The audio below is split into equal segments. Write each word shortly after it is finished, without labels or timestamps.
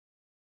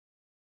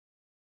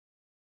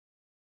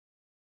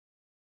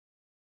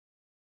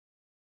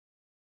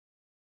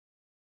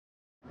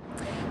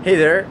Hey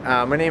there,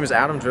 my name is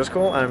Adam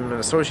Driscoll. I'm an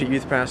associate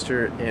youth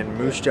pastor in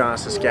Moose Jaw,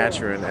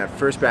 Saskatchewan at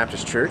First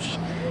Baptist Church,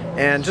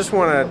 and just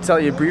want to tell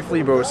you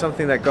briefly about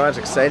something that God's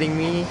exciting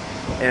me,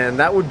 and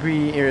that would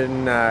be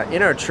in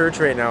our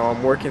church right now.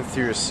 I'm working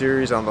through a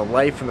series on the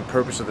life and the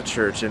purpose of the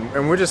church,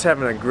 and we're just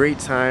having a great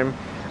time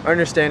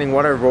understanding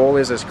what our role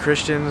is as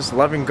Christians,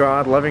 loving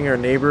God, loving our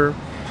neighbor,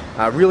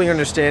 really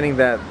understanding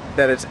that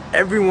it's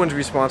everyone's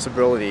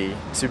responsibility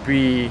to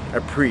be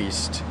a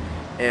priest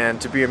and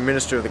to be a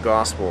minister of the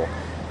gospel.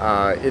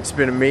 It's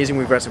been amazing.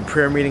 We've got some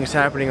prayer meetings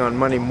happening on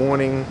Monday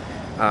morning,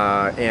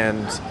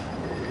 and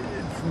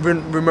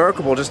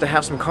remarkable just to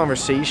have some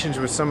conversations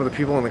with some of the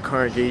people in the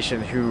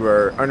congregation who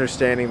are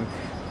understanding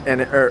and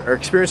are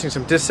experiencing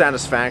some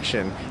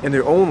dissatisfaction in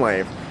their own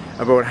life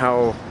about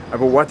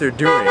what they're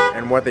doing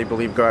and what they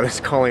believe God is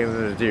calling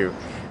them to do.